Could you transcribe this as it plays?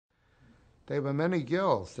There were many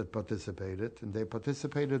girls that participated, and they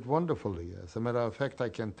participated wonderfully. As a matter of fact, I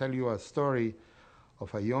can tell you a story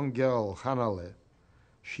of a young girl, Hannale.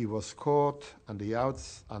 She was caught on the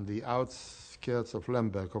outskirts of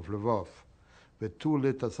Lemberg, of Lubov, with 2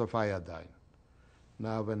 liters of iodine.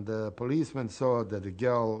 Now, when the policeman saw that the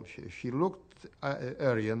girl, she looked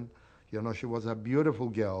Arian, she was a beautiful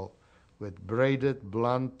girl with braided,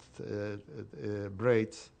 blunt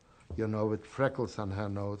braids, with freckles on her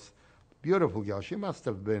nose. Beautiful girl. She must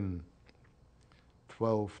have been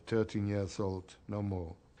 12, 13 years old, no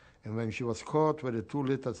more. And when she was caught with the 2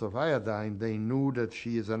 liters of iodine, they knew that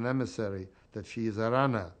she is an emissary, that she is a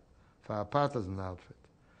runner for a partisan outfit.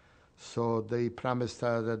 So they promised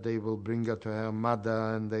her that they will bring her to her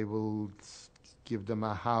mother and they will give them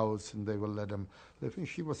a house and they will let them live. And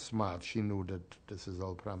she was smart. She knew that this is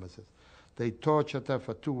all promises. They tortured her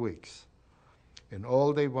for 2 weeks. And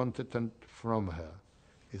all they wanted from her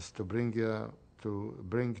is to bring the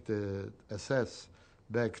SS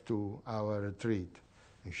back to our retreat.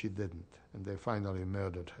 And she didn't. And they finally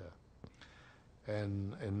murdered her.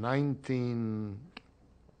 And in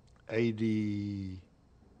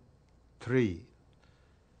 1983,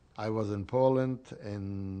 I was in Poland,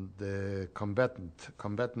 and the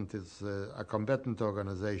combatant is a combatant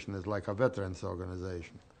organization, is like a veterans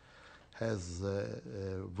organization, has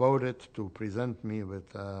voted to present me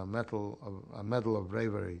with a medal of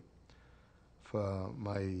bravery for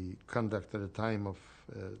my conduct at the time of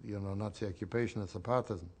Nazi occupation as a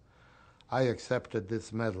partisan. I accepted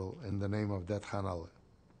this medal in the name of that Hannale.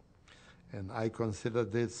 And I consider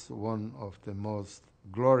this one of the most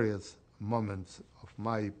glorious moments of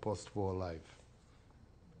my post-war life.